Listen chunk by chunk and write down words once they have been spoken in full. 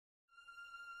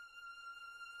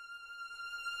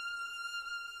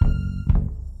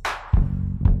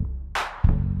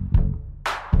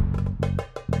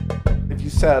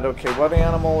said, okay, what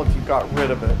animal, if you got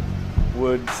rid of it,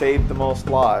 would save the most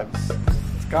lives?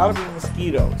 It's gotta be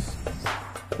mosquitoes.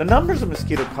 The numbers of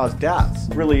mosquito cause deaths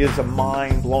really is a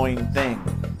mind-blowing thing.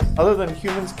 Other than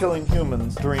humans killing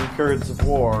humans during periods of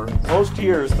war, most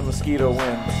years the mosquito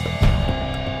wins.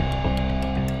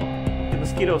 The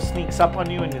mosquito sneaks up on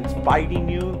you and it's biting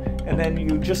you, and then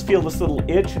you just feel this little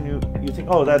itch and you think,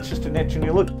 oh, that's just an itch, and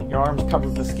you look, your arm's covered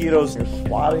with mosquitoes, you're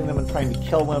swatting them and trying to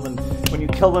kill them, and when you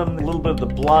kill them, a little bit of the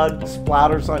blood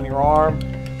splatters on your arm.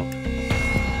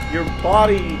 Your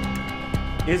body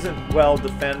isn't well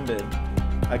defended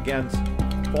against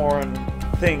foreign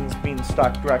things being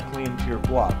stuck directly into your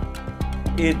blood.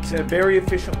 It's a very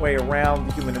efficient way around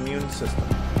the human immune system.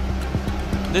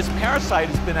 This parasite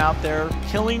has been out there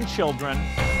killing children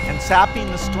and sapping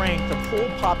the strength of whole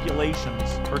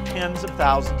populations for tens of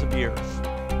thousands of years.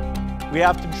 We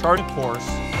have to chart a course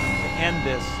to end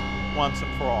this once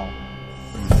and for all.